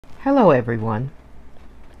Hello everyone.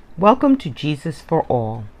 Welcome to Jesus for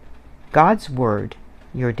All, God's Word,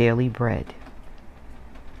 your daily bread.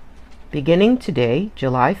 Beginning today,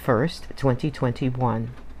 July 1st,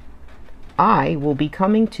 2021, I will be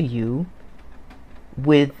coming to you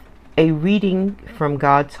with a reading from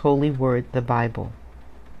God's holy word, the Bible.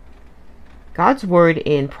 God's word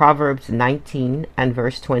in Proverbs 19 and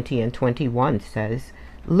verse 20 and 21 says,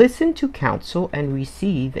 "Listen to counsel and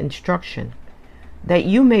receive instruction, that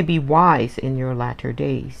you may be wise in your latter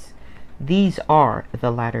days. These are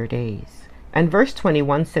the latter days." And verse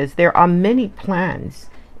 21 says, "There are many plans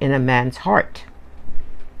in a man's heart.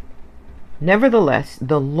 Nevertheless,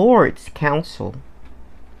 the Lord's counsel,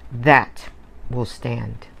 that will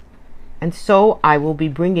stand." And so I will be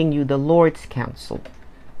bringing you the Lord's counsel,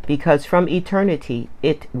 because from eternity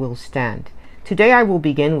it will stand. Today I will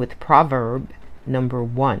begin with Proverb number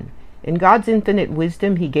 1. In God's infinite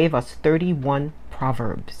wisdom, He gave us 31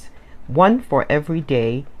 Proverbs, one for every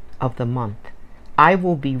day of the month. I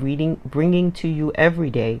will be bringing to you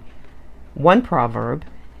every day one proverb,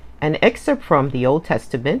 an excerpt from the Old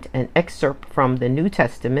Testament, an excerpt from the New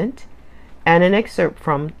Testament, and an excerpt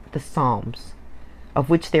from the Psalms,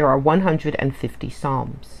 of which there are 150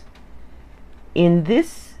 Psalms. In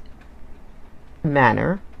this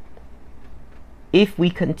manner, if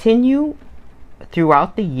we continue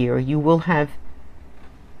throughout the year, you will have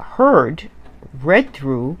read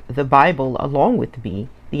through the Bible along with me,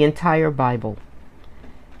 the entire Bible.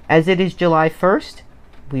 As it is July 1st,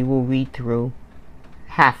 we will read through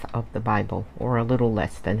half of the Bible, or a little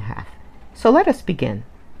less than half. So let us begin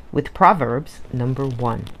with Proverbs number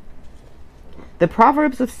 1. The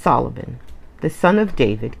Proverbs of Solomon, the son of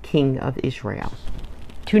David, king of Israel.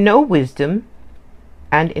 To know wisdom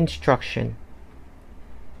and instruction,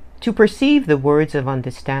 to perceive the words of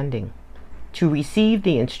understanding, to receive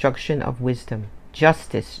the instruction of wisdom,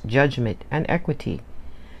 justice, judgment, and equity,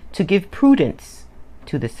 to give prudence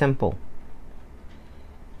to the simple.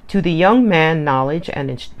 To the young man knowledge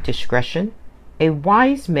and discretion, a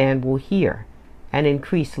wise man will hear and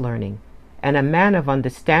increase learning, and a man of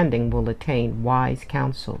understanding will attain wise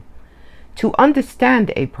counsel. To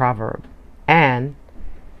understand a proverb and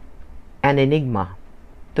an enigma,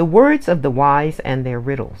 the words of the wise and their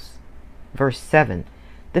riddles. Verse 7.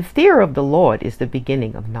 The fear of the Lord is the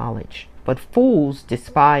beginning of knowledge, but fools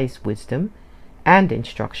despise wisdom and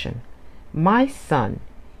instruction. My son,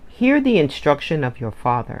 hear the instruction of your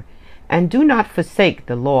father, and do not forsake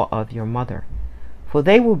the law of your mother, for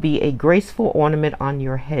they will be a graceful ornament on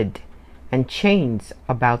your head and chains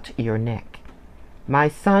about your neck. My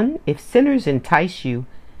son, if sinners entice you,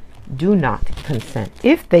 do not consent.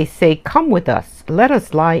 If they say, "Come with us, let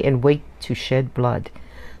us lie in wait to shed blood.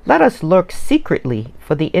 Let us lurk secretly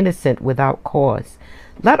for the innocent without cause.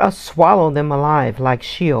 Let us swallow them alive like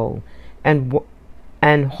Sheol,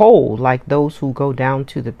 and whole like those who go down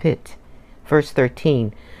to the pit." Verse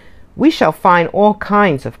 13. We shall find all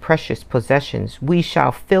kinds of precious possessions. We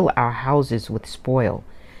shall fill our houses with spoil.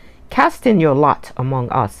 Cast in your lot among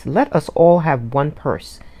us. Let us all have one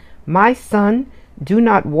purse. My son, do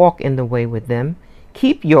not walk in the way with them.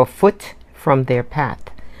 Keep your foot from their path.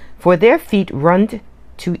 For their feet run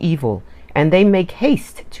to evil, and they make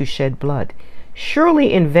haste to shed blood.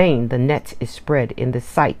 Surely in vain the net is spread in the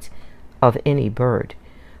sight of any bird.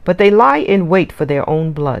 But they lie in wait for their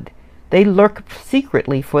own blood. They lurk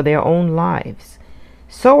secretly for their own lives.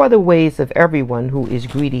 So are the ways of everyone who is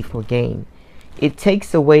greedy for gain. It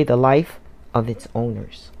takes away the life of its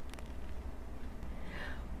owners.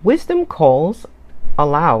 Wisdom calls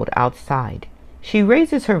aloud outside. She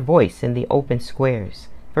raises her voice in the open squares.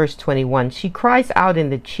 Verse 21, she cries out in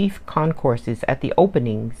the chief concourses at the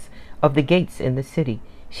openings of the gates in the city.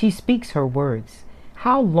 She speaks her words.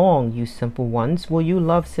 How long, you simple ones, will you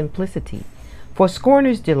love simplicity? For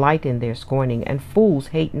scorners delight in their scorning, and fools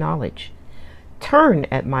hate knowledge. Turn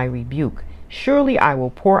at my rebuke. Surely I will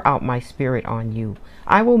pour out my spirit on you.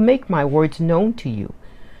 I will make my words known to you.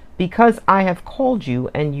 Because I have called you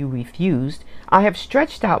and you refused, I have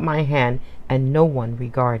stretched out my hand and no one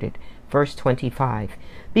regarded. Verse 25.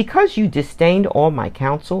 Because you disdained all my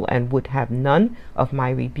counsel and would have none of my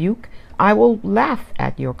rebuke, I will laugh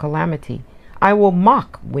at your calamity. I will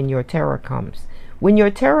mock when your terror comes. When your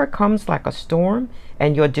terror comes like a storm,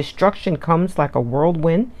 and your destruction comes like a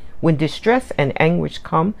whirlwind, when distress and anguish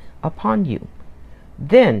come upon you,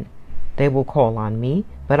 then they will call on me,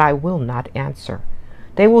 but I will not answer.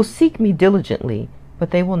 They will seek me diligently,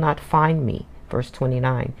 but they will not find me. Verse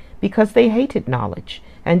 29. Because they hated knowledge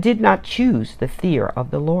and did not choose the fear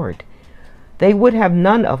of the Lord. They would have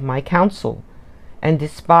none of my counsel and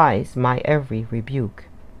despise my every rebuke.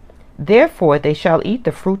 Therefore they shall eat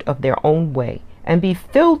the fruit of their own way, and be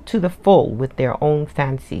filled to the full with their own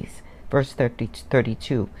fancies. Verse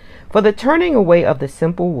 32. For the turning away of the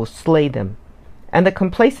simple will slay them, and the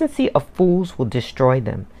complacency of fools will destroy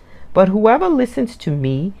them. But whoever listens to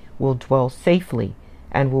me will dwell safely,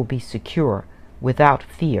 and will be secure, without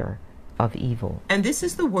fear of evil. And this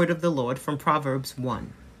is the word of the Lord from Proverbs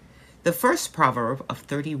 1, the first proverb of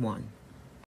 31.